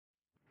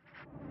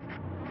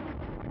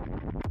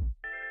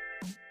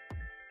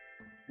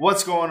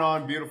What's going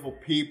on, beautiful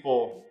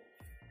people?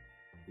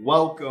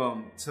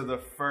 Welcome to the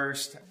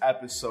first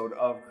episode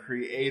of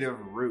Creative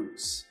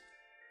Roots,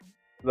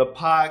 the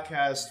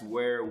podcast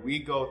where we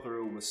go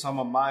through with some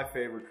of my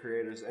favorite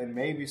creators and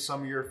maybe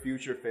some of your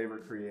future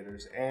favorite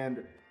creators,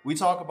 and we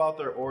talk about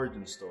their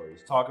origin stories,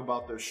 talk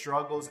about their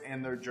struggles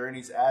and their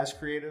journeys as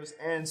creatives,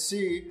 and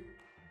see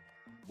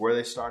where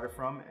they started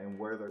from and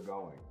where they're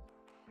going.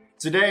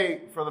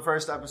 Today, for the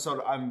first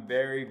episode, I'm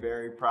very,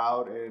 very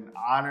proud and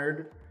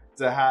honored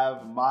to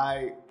have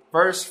my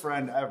first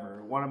friend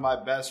ever, one of my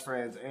best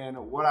friends, and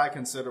what I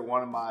consider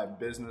one of my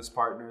business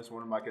partners,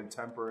 one of my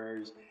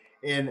contemporaries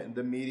in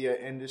the media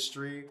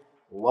industry,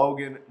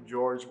 Logan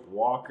George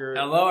Walker.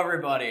 Hello,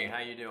 everybody. How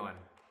you doing?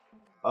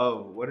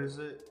 Oh, what is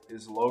it?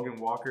 Is Logan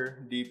Walker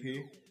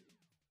DP?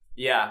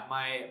 Yeah,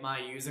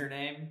 my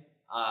username,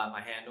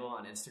 my handle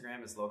on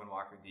Instagram is Logan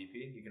Walker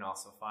DP. You can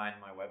also find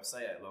my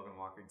website at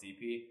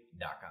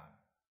loganwalkerdp.com.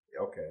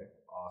 Okay,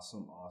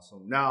 awesome.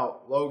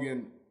 Now,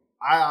 Logan,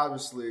 I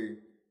obviously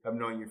have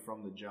known you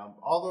from the jump,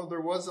 although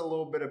there was a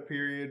little bit of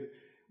period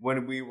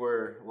when we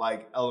were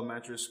like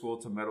elementary school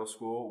to middle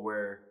school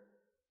where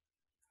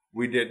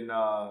we didn't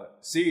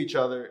see each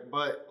other.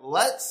 But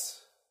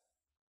let's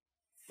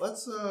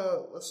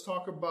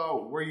talk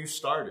about where you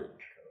started.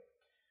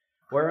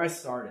 Where I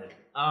started,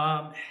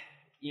 I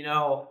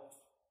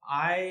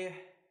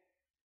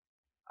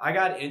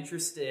got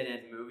interested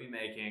in movie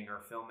making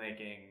or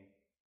filmmaking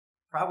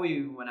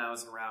probably when I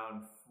was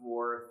around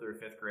 4th or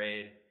 5th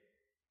grade.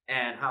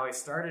 And how I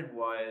started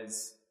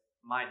was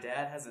my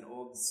dad has an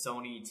old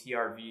Sony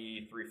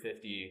TRV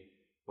 350,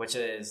 which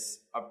is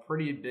a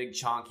pretty big,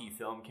 chunky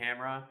film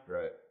camera.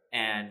 Right.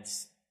 And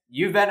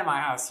you've been in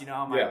my house, you know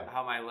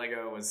how my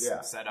Lego was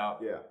set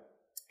up. Yeah.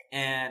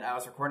 And I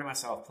was recording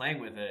myself playing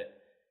with it,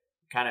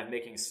 kind of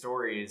making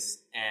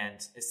stories. And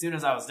as soon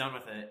as I was done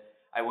with it,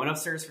 I went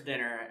upstairs for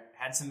dinner,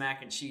 had some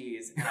mac and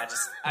cheese, and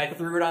I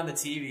threw it on the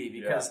TV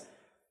because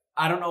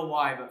I don't know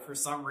why, but for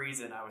some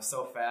reason I was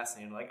so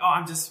fascinated. Like,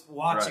 I'm just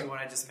watching what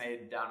I just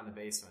made down in the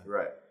basement.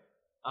 Right.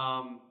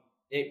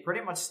 It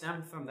pretty much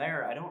stemmed from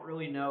there. I don't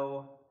really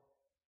know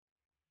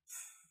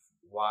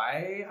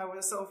why I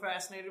was so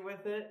fascinated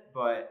with it,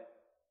 but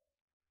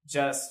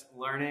just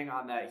learning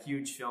on that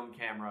huge film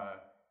camera,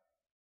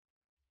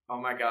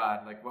 oh my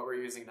God, like what we're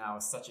using now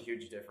is such a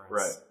huge difference.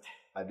 Right.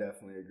 I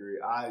definitely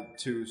agree. I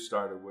too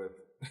started with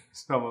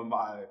some of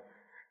my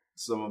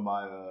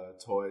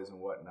toys and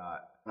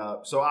whatnot.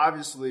 So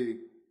obviously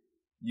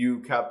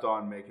you kept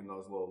on making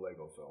those little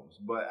Lego films,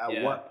 but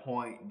at what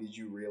point did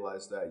you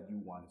realize that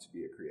you wanted to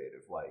be a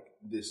creative? Like,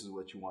 this is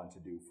what you wanted to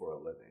do for a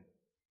living?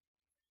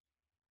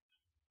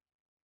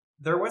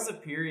 There was a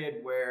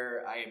period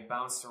where I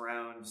bounced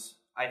around,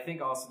 I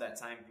think also that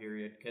time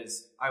period,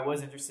 because I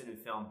was interested in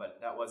film, but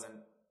that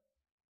wasn't,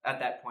 at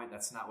that point,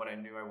 that's not what I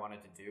knew I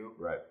wanted to do.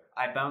 Right.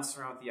 I bounced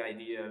around with the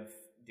idea of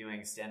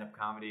doing stand-up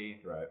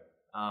comedy. Right.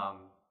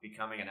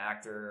 Becoming an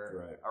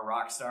actor, right. A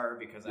rock star,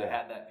 because I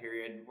had that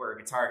period where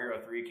Guitar Hero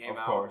 3 came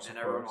out and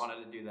everyone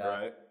wanted to do that.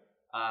 Right.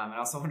 And I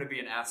also wanted to be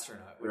an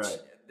astronaut, which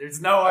right.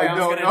 There's no way I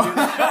was going to do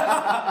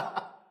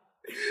that.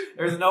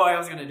 There's no way I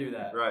was going to do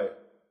that. Right.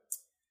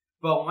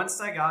 But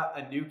once I got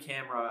a new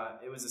camera,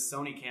 it was a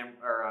Sony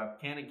a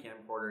Canon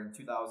camcorder in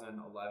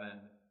 2011,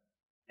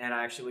 and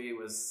I actually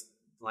was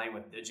playing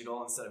with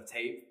digital instead of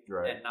tape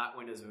and not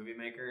Windows Movie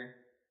Maker.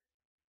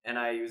 And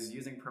I was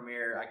using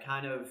Premiere. I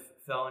kind of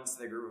fell into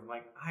the groove of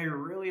like, I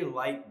really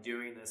like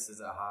doing this as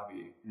a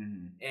hobby.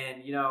 Mm-hmm.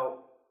 And,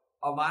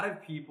 a lot of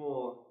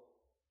people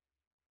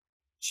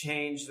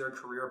change their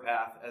career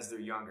path as they're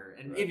younger.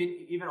 And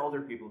even older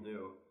people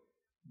do.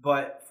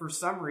 But for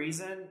some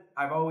reason,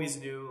 I've always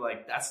knew,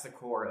 like, that's the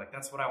core. Like,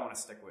 that's what I want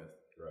to stick with.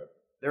 Right.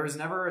 There was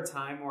never a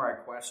time where I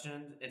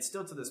questioned, and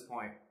still to this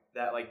point,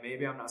 that, like,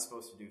 maybe I'm not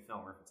supposed to do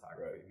film or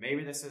photography. Right.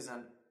 Maybe this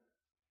isn't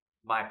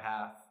my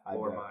path I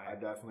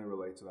definitely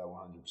relate to that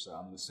 100%.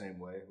 I'm the same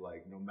way.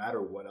 Like, no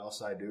matter what else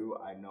I do,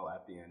 I know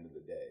at the end of the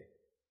day,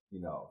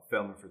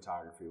 film and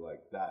photography,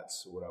 like,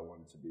 that's what I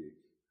want it to be.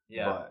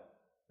 Yeah. But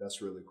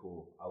that's really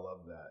cool. I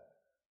love that.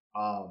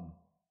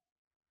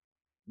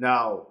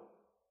 Now,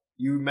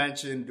 you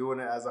mentioned doing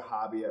it as a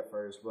hobby at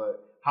first,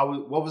 but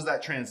what was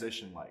that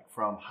transition like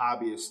from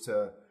hobbyist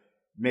to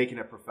making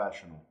it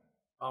professional?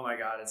 Oh my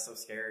God, it's so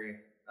scary.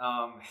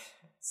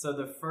 So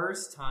the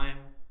first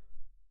time,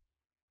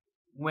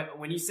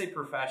 when you say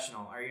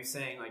professional, are you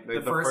saying like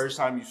the first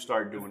time you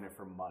start doing it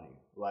for money?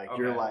 Like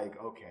you're like,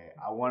 okay,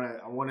 I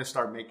want to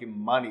start making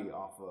money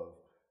off of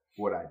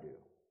what I do.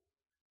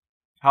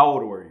 How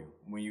old were you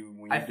when you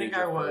did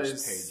your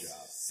first paid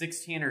job?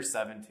 16 or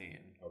 17.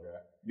 Okay.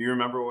 Do you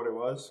remember what it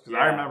was? Because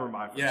I remember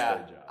my first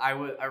paid job. I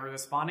was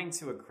responding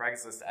to a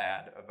Craigslist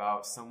ad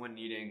about someone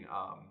needing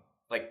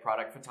like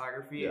product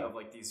photography of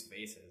like these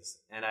vases,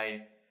 and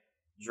I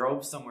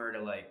drove somewhere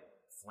to like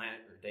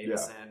Flint or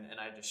Davison, and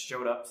I just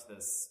showed up to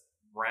this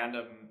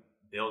random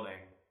building,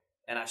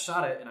 and I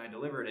shot it and I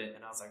delivered it,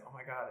 and I was like, oh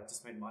my God, I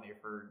just made money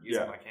for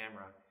using my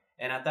camera.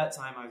 And at that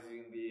time I was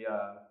using the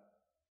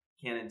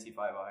Canon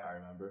T5i. I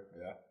remember,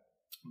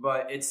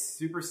 But it's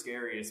super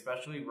scary,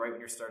 especially right when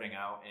you're starting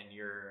out and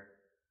you're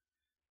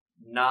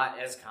not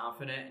as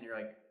confident and you're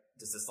like,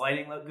 does this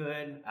lighting look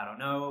good? I don't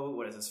know.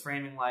 What is this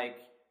framing like?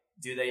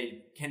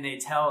 Can they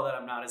tell that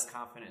I'm not as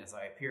confident as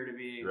I appear to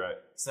be? Right.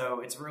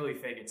 So it's really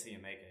fake it till you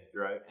make it.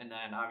 Right. And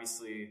then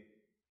obviously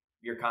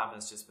your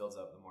confidence just builds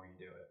up the more you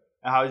do it.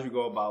 And how did you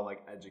go about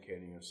like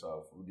educating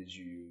yourself? Did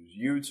you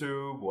use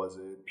YouTube? Was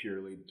it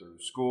purely through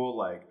school?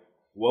 Like,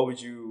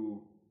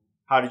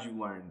 how did you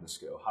learn the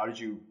skill? How did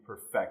you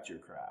perfect your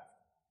craft?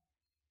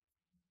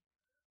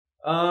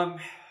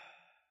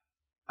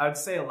 I would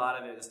say a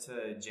lot of it is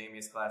to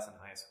Jamie's class in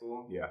high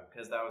school. Yeah.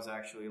 Because that was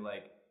actually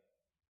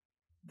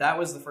that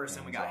was the first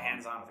time we got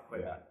hands-on with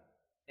equipment.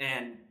 Yeah.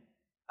 And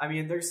I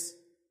mean,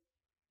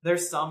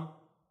 there's some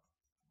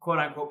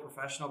quote-unquote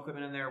professional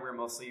equipment in there. We're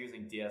mostly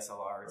using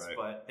DSLRs, right.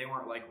 But they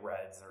weren't like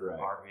Reds or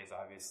RVs,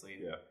 obviously.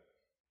 Yeah.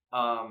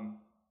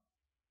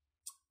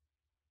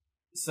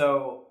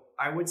 So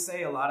I would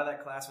say a lot of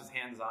that class was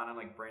hands-on and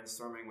like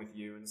brainstorming with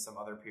you and some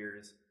other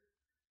peers.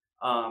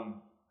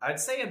 I'd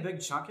say a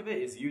big chunk of it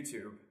is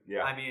YouTube.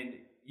 Yeah. I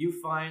mean, you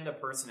find a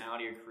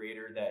personality or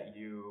creator that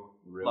you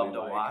really love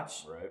to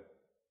watch. Right.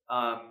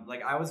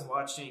 Like I was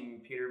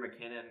watching Peter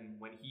McKinnon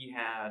when he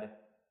had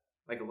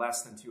like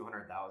less than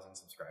 200,000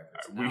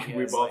 subscribers.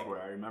 We both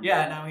were. I remember.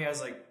 Yeah. Now he has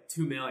like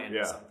 2 million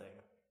or something.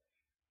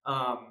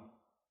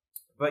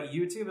 But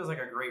YouTube is like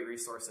a great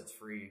resource that's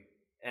free,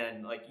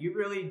 and like you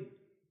really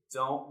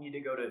don't need to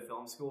go to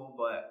film school.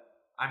 But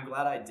I'm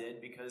glad I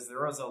did, because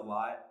there was a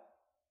lot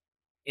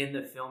in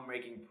the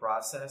filmmaking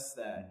process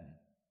that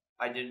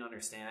I didn't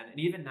understand. And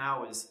even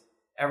now is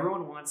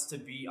everyone wants to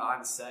be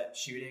on set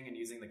shooting and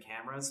using the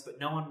cameras, but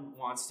no one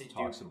wants to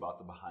talk about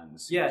the behind the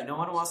scenes. Yeah, no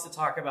one wants to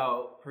talk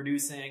about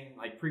producing,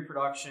 like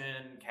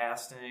pre-production,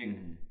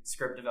 casting,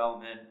 script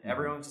development.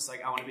 Everyone's just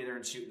like, I want to be there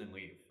and shoot and then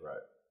leave.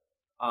 Right.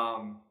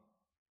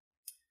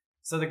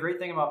 So the great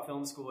thing about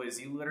film school is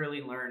you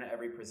literally learn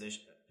every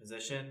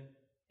position,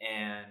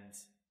 and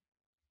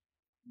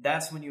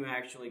that's when you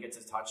actually get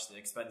to touch the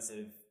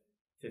expensive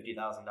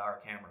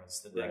 $50,000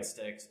 cameras, the big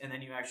sticks, and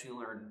then you actually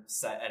learn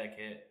set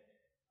etiquette,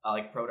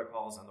 like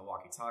protocols on the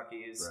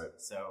walkie-talkies. Right.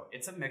 So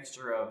it's a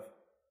mixture of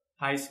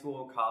high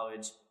school,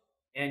 college,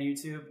 and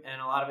YouTube,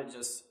 and a lot of it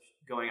just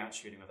going out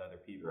shooting with other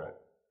people. Right.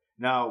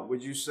 Now,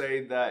 would you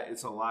say that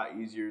it's a lot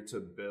easier to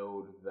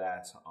build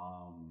that?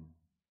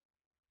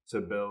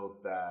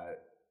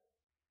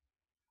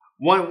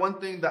 One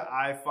thing that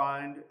I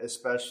find,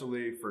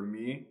 especially for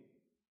me,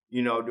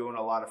 doing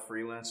a lot of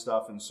freelance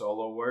stuff and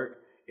solo work,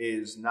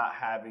 is not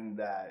having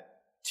that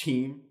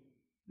team.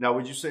 Now,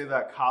 would you say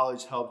that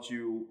college helped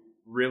you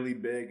really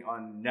big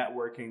on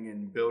networking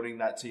and building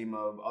that team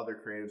of other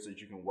creatives that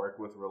you can work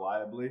with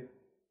reliably?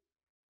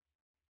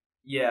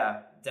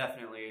 Yeah,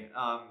 definitely.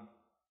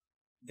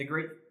 The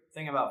great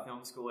thing about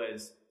film school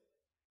is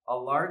a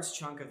large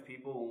chunk of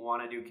people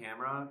want to do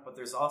camera, but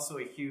there's also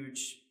a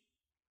huge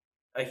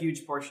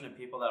portion of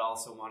people that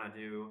also want to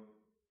do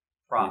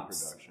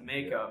props,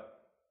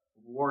 makeup,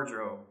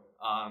 wardrobe,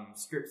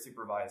 script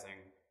supervising.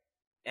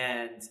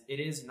 And it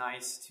is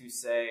nice to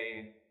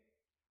say,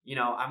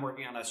 I'm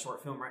working on a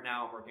short film right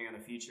now, I'm working on a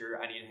feature,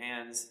 I need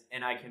hands,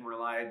 and I can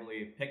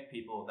reliably pick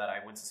people that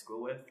I went to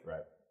school with.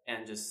 Right.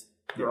 And just,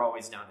 they're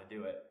always down to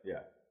do it.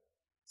 Yeah.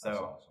 So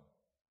that's awesome.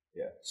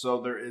 Yeah.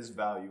 So there is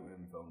value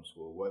in film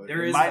school.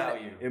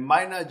 Value. It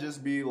might not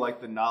just be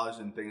like the knowledge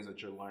and things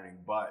that you're learning,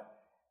 but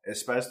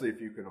especially if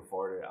you can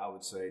afford it, I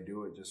would say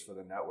do it just for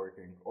the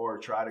networking, or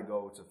try to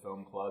go to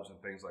film clubs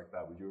and things like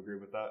that. Would you agree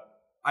with that?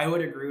 I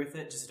would agree with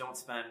it. Just don't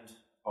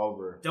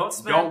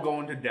go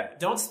into debt.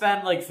 Don't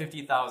spend like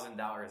 $50,000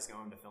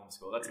 going to film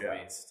school. That's a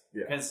waste.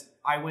 Yeah. Because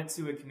I went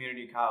to a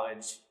community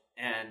college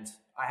and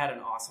I had an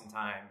awesome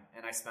time,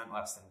 and I spent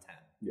less than 10.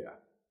 Yeah.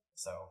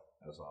 So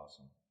that's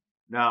awesome.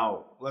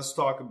 Now, let's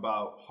talk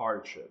about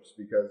hardships,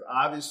 because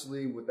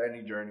obviously with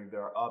any journey,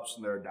 there are ups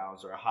and there are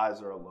downs, there are highs,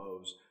 there are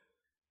lows.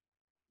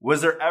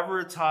 Was there ever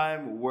a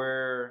time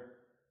where,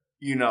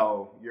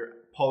 you're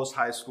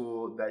post-high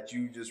school, that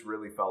you just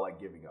really felt like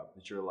giving up?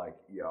 That you're like,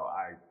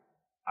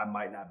 I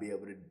might not be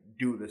able to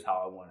do this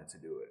how I wanted to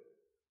do it.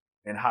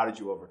 And how did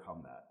you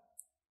overcome that?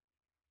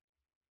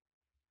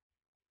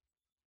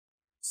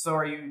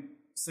 So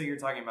you're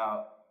talking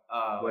about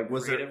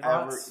was there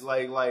ever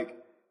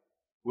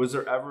was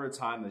there ever a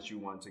time that you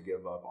wanted to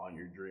give up on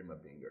your dream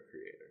of being a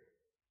creator?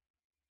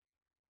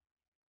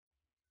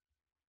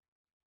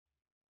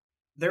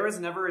 There was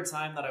never a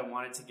time that I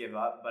wanted to give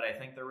up, but I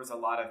think there was a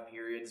lot of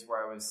periods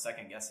where I was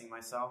second guessing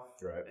myself.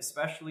 Right.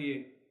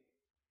 Especially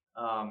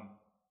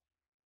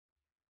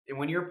and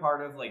when you're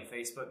part of like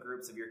Facebook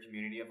groups of your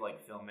community of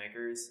like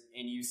filmmakers,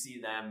 and you see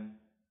them,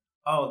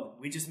 oh,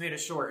 we just made a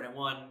short and it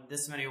won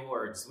this many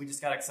awards, we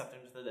just got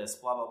accepted into this,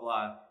 blah blah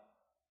blah.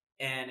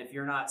 And if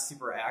you're not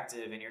super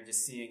active and you're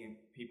just seeing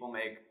people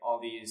make all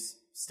these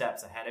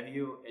steps ahead of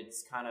you,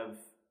 it's kind of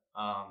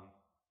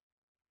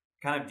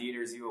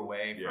deters you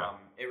away from,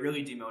 it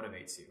really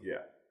demotivates you.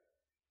 Yeah.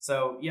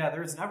 So yeah,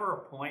 there's never a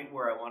point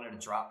where I wanted to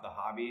drop the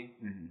hobby,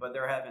 but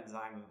there have been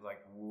times of like,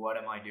 what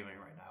am I doing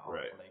right now?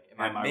 Right. Like,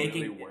 am I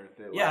making really worth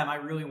it? Yeah, am I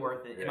really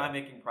worth it? Am I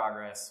making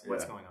progress?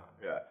 What's going on?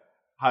 Yeah.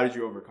 How did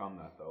you overcome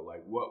that though?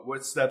 Like,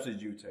 what steps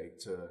did you take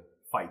to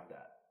fight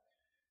that?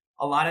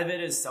 A lot of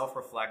it is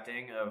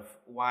self-reflecting of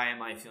why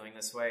am I feeling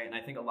this way, and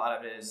I think a lot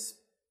of it is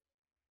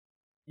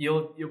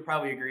you'll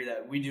probably agree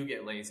that we do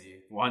get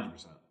lazy.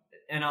 100%.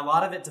 And a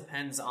lot of it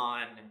depends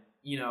on,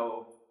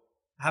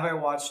 have I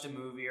watched a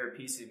movie or a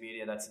piece of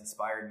media that's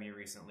inspired me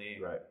recently?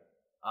 Right.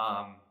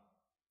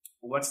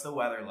 What's the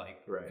weather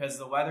like? Right. Because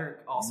the weather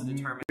also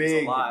determines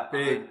a lot.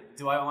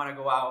 Do I want to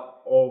go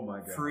out? Oh my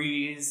God.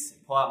 Freeze?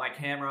 Pull out my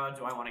camera?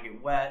 Do I want to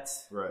get wet?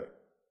 Right.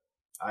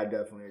 I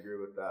definitely agree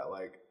with that.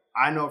 Like,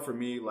 I know for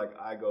me, like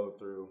I go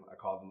through, I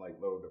call them like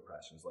little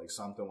depressions. Like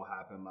something will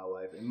happen in my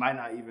life. It might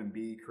not even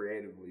be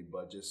creatively,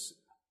 but just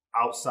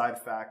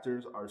outside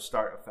factors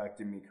start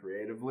affecting me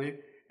creatively,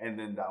 and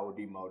then that would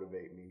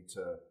demotivate me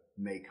to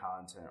make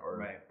content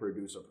or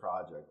produce a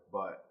project.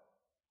 But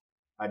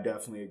I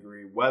definitely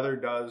agree. Weather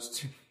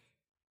does.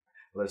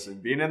 Listen,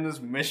 being in this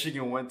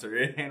Michigan winter,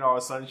 it ain't all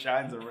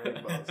sunshines and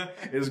rainbows.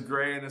 It's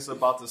gray and it's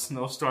about to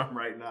snowstorm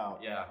right now.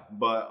 Yeah.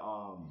 But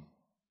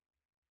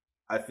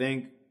I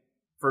think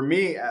for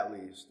me, at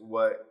least,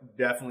 what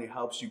definitely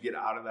helps you get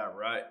out of that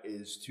rut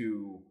is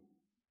to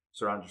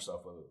surround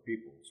yourself with other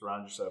people.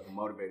 Surround yourself with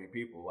motivating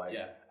people. Like,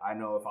 I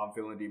know if I'm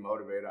feeling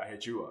demotivated, I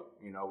hit you up.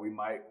 We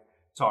might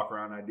talk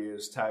around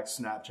ideas, text,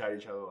 Snapchat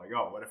each other. Like,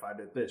 oh, what if I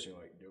did this? You're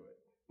like, do it.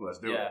 Let's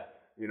do it.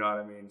 You know what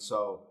I mean?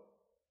 So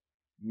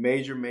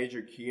major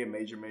key and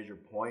major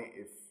point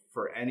if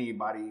for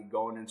anybody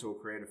going into a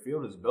creative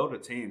field is build a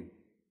team.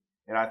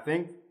 And I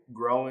think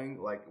growing,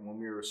 like when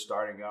we were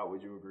starting out,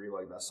 would you agree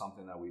like that's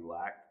something that we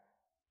lacked?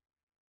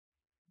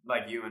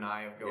 Like you and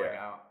I going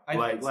out.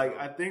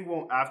 I think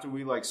after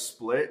we like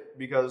split,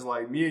 because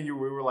like me and you,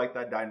 we were like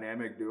that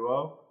dynamic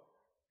duo,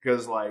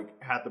 because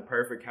like had the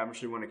perfect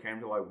chemistry when it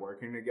came to like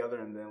working together.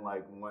 And then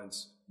like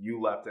once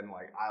you left and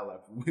like I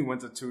left, we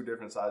went to two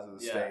different sides of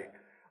the state.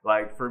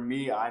 Like for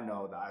me, I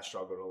know that I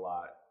struggled a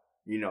lot,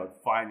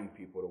 finding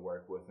people to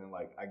work with and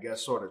like I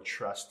guess sort of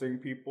trusting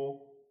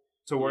people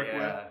to work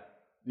with.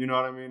 You know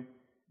what I mean?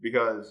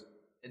 Because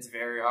it's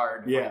very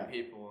hard to find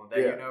people that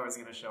you know is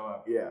going to show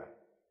up. Yeah.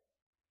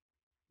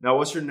 Now,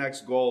 what's your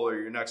next goal or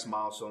your next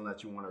milestone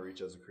that you want to reach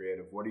as a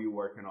creative? What are you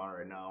working on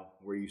right now?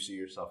 Where you see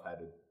yourself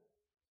headed?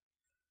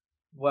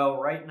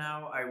 Well, right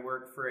now I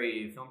work for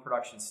a film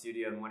production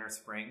studio in Winter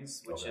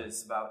Springs, which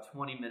is about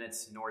 20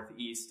 minutes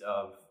northeast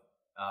of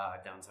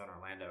downtown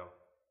Orlando.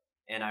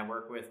 And I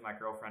work with my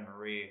girlfriend,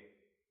 Marie,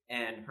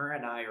 and her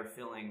and I are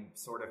filling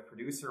sort of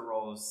producer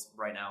roles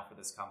right now for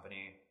this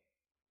company.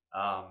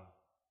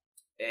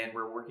 And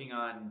we're working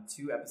on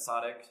 2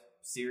 episodic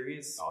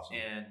series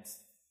and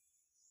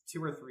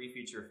 2 or 3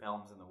 feature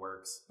films in the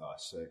works. Oh,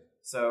 sick.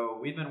 So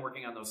we've been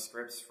working on those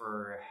scripts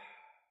for,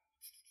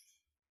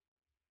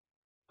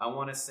 I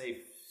want to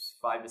say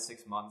 5 to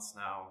 6 months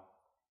now.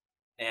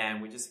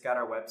 And we just got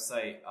our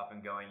website up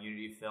and going,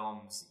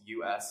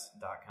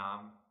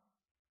 unityfilmsus.com.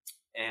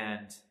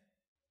 And,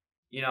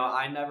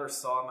 I never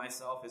saw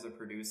myself as a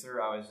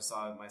producer. I always just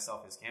saw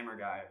myself as camera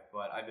guy.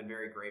 But I've been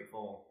very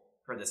grateful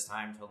for this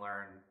time to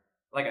learn,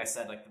 like I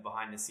said, like the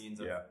behind the scenes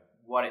of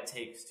what it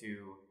takes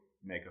to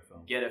make a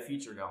film, get a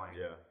feature going.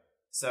 Yeah.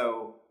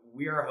 So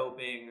we are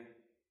hoping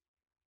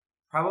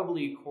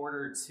probably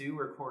Q2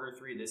 or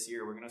Q3 this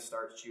year, we're going to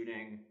start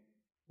shooting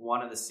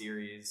one of the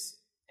series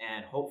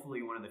and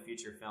hopefully one of the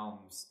feature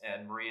films.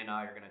 And Marie and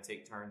I are going to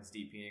take turns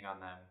DPing on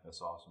them.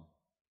 That's awesome.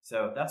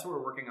 So that's what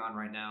we're working on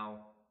right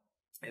now.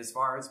 As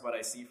far as what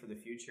I see for the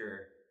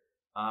future,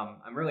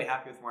 I'm really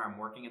happy with where I'm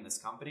working in this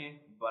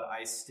company, but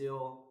I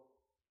still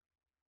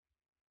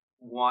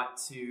want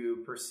to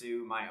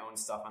pursue my own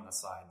stuff on the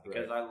side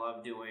because I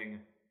love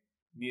doing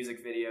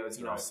music videos,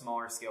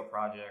 smaller scale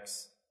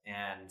projects.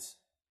 And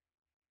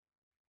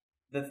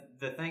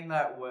the thing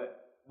that what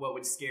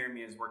would scare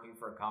me is working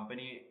for a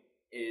company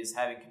is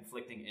having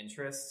conflicting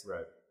interests.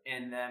 Right.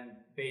 And then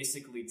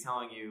basically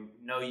telling you,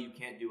 no, you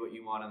can't do what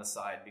you want on the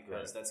side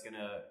because that's going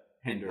to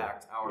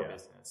impact our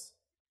business.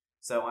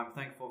 So I'm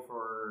thankful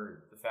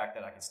for the fact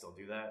that I can still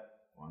do that.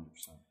 100%.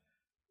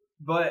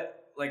 But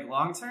like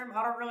long term,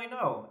 I don't really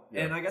know.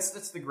 Yeah. And I guess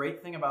that's the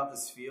great thing about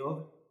this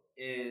field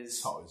is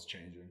it's always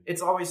changing.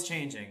 It's always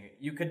changing.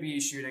 You could be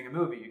shooting a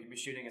movie. You could be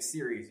shooting a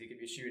series. You could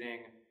be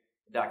shooting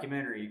a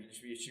documentary. You could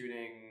be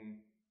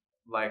shooting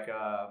like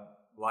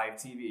live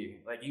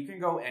TV. Like you can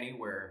go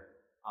anywhere.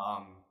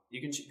 You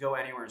can go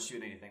anywhere and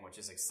shoot anything, which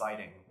is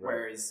exciting. Right.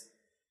 Whereas,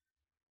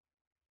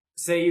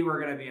 say you were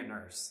going to be a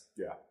nurse.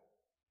 Yeah.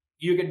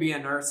 You could be a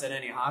nurse at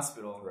any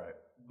hospital. Right.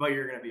 But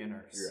you're going to be a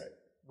nurse. You're right.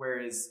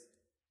 Whereas,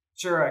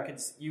 sure,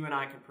 you and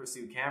I could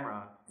pursue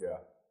camera. Yeah.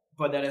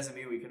 But that doesn't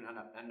mean we can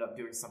end up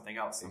doing something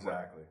else somewhere.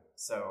 Exactly.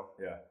 So.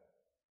 Yeah.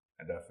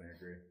 I definitely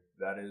agree.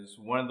 That is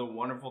one of the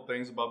wonderful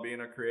things about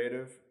being a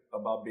creative,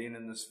 about being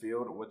in this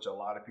field, which a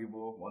lot of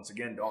people, once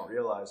again, don't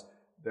realize.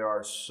 There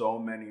are so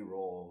many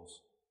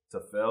roles to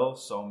fill,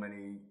 so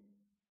many,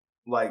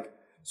 like,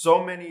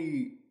 so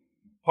many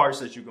parts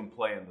that you can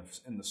play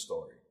in the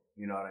story.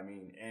 You know what I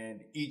mean?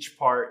 And each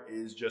part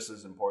is just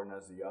as important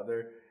as the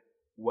other,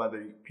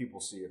 whether people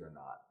see it or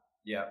not.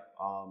 Yeah.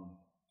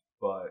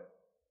 But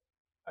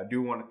I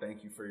do want to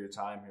thank you for your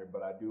time here,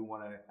 but I do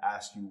want to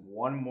ask you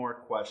one more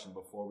question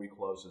before we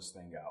close this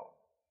thing out.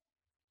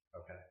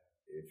 Okay.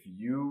 If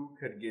you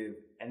could give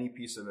any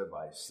piece of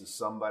advice to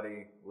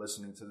somebody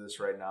listening to this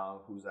right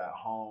now who's at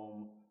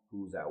home,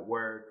 who's at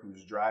work,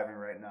 who's driving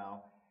right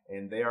now,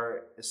 and they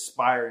are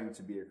aspiring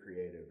to be a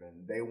creative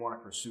and they want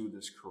to pursue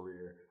this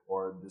career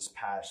or this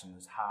passion,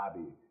 this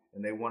hobby,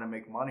 and they want to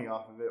make money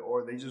off of it,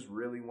 or they just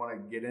really want to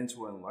get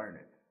into it and learn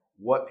it,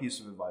 what piece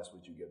of advice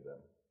would you give them?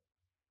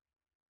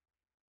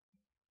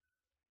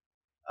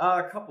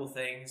 A couple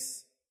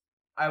things.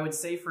 I would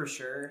say for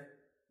sure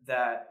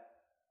that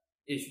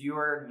if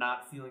you're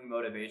not feeling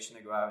motivation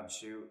to go out and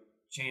shoot,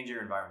 change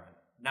your environment.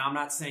 Now, I'm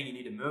not saying you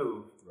need to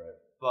move, right,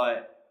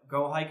 but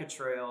go hike a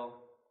trail,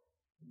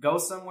 go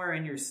somewhere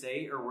in your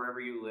state or wherever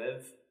you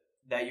live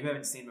that you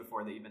haven't seen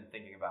before that you've been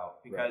thinking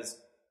about.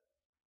 Because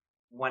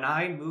when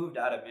I moved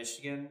out of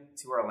Michigan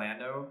to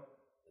Orlando,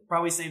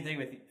 probably same thing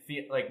with,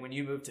 like, when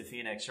you moved to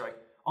Phoenix, you're like,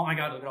 oh my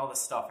God, look at all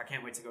this stuff. I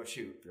can't wait to go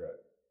shoot. Right.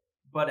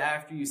 But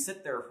after you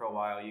sit there for a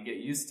while, you get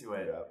used to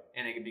it,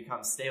 and it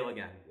becomes stale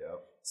again. Yep.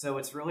 So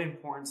it's really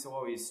important to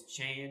always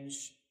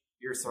change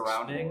your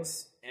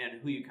surroundings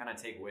and who you kind of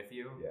take with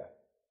you.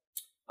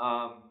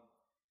 Yeah.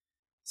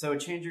 So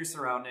change your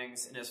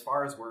surroundings, and as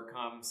far as work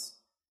comes,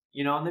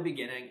 you know, in the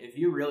beginning, if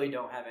you really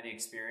don't have any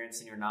experience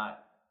and you're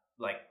not,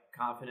 like,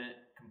 confident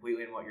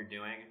completely in what you're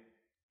doing,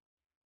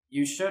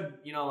 you should,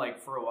 you know, like,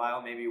 for a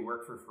while, maybe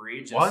work for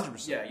free. Just,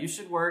 100%. Yeah, you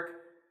should work,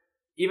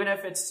 even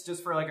if it's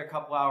just for like a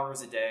couple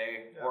hours a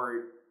day,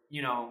 or,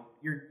 you know,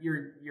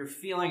 you're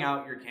feeling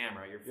out your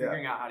camera, you're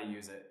figuring out how to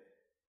use it.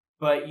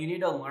 But you need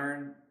to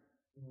learn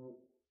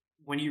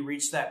when you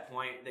reach that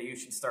point that you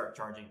should start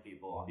charging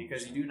people, 100%.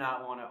 Because you do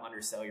not want to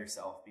undersell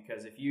yourself.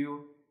 Because if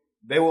you...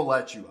 They will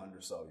let you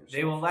undersell yourself.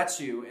 They will let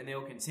you, and they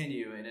will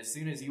continue. And as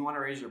soon as you want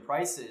to raise your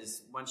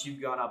prices, once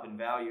you've gone up in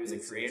value as a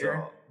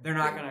creator, they're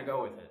not going to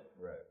go with it.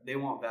 Right. They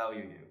won't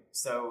value you.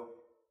 So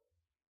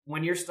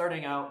when you're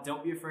starting out,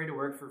 don't be afraid to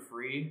work for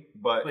free,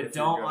 but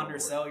don't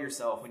undersell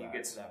yourself when you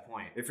get to that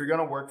point. If you're going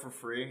to work for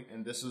free,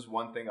 and this is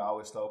one thing I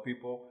always tell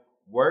people,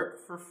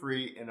 work for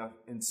free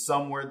in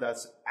somewhere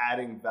that's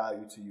adding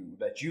value to you,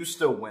 that you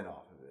still win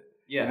off of it.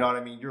 Yeah. You know what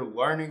I mean? You're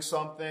learning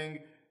something.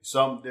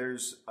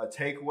 There's a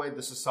takeaway.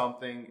 This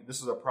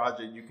is a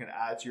project you can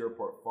add to your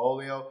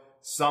portfolio,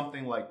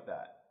 something like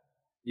that.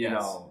 Yes. You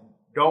know,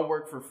 don't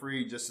work for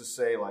free just to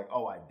say like,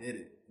 oh, I did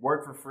it.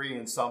 Work for free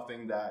in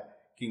something that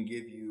can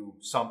give you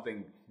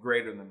something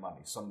greater than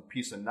money, some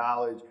piece of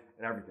knowledge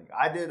and everything.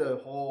 I did a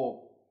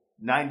whole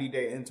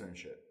 90-day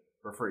internship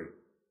for free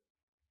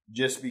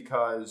just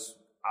because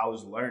I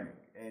was learning,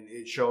 and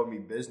it showed me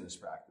business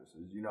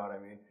practices. You know what I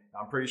mean?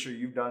 I'm pretty sure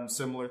you've done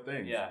similar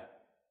things. Yeah.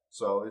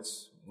 So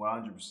it's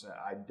 100%.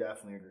 I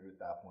definitely agree with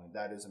that point.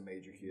 That is a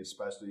major key,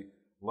 especially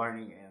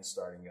learning and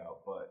starting out.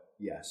 But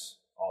yes,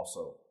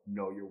 also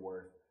know your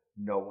worth.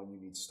 Know when you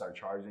need to start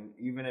charging,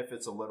 even if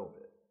it's a little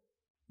bit.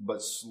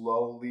 But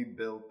slowly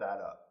build that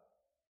up.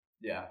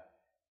 Yeah.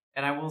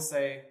 And I will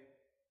say,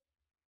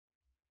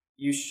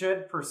 you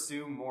should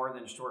pursue more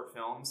than short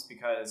films,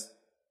 because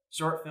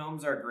short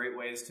films are great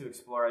ways to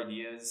explore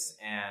ideas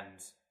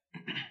and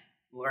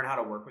learn how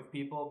to work with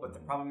people. But the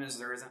problem is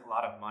there isn't a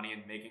lot of money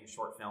in making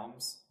short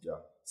films. Yeah.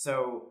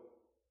 So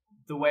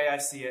the way I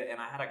see it,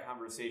 and I had a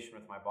conversation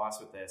with my boss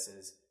with this,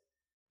 is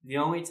the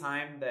only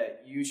time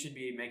that you should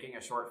be making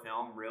a short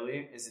film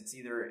really is it's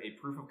either a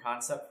proof of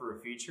concept for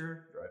a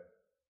feature, right,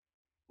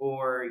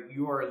 or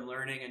you are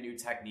learning a new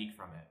technique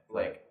from it.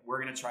 Right. Like,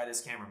 we're going to try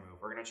this camera move.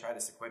 We're going to try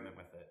this equipment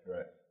with it.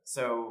 Right.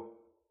 So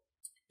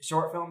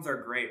short films are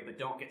great, but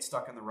don't get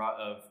stuck in the rut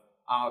of,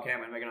 oh, okay, I'm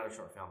going to make another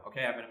short film.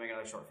 Okay, I'm going to make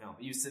another short film.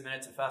 You submit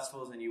it to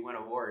festivals and you win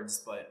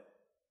awards, but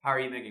how are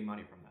you making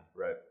money from that?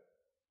 Right.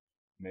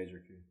 Major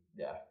key.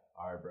 Yeah.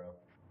 All right, bro.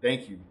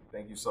 Thank you.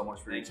 Thank you so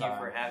much for your time. Thank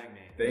you for having me.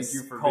 Thank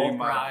you for being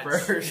my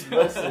first.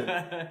 Listen,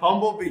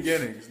 humble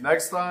beginnings.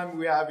 Next time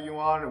we have you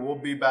on, we'll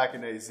be back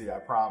in AC, I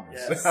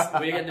promise. Yes,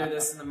 we can do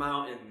this in the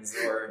mountains.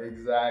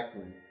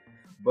 Exactly.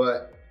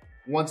 But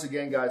once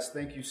again, guys,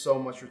 thank you so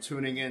much for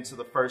tuning in to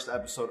the first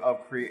episode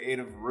of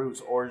Creative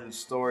Roots Origin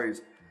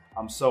Stories.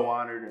 I'm so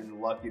honored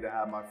and lucky to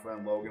have my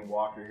friend Logan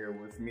Walker here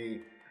with me.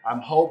 I'm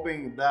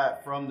hoping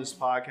that from this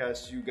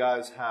podcast, you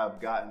guys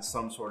have gotten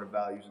some sort of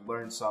value,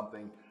 learned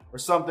something, or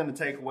something to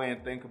take away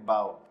and think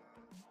about.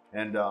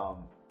 And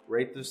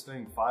rate this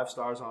thing 5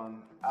 stars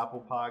on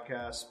Apple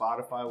Podcasts,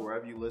 Spotify,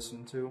 wherever you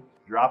listen to.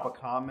 Drop a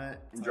comment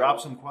and drop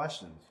some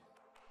questions.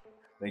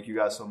 Thank you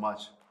guys so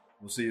much.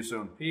 We'll see you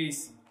soon.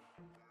 Peace.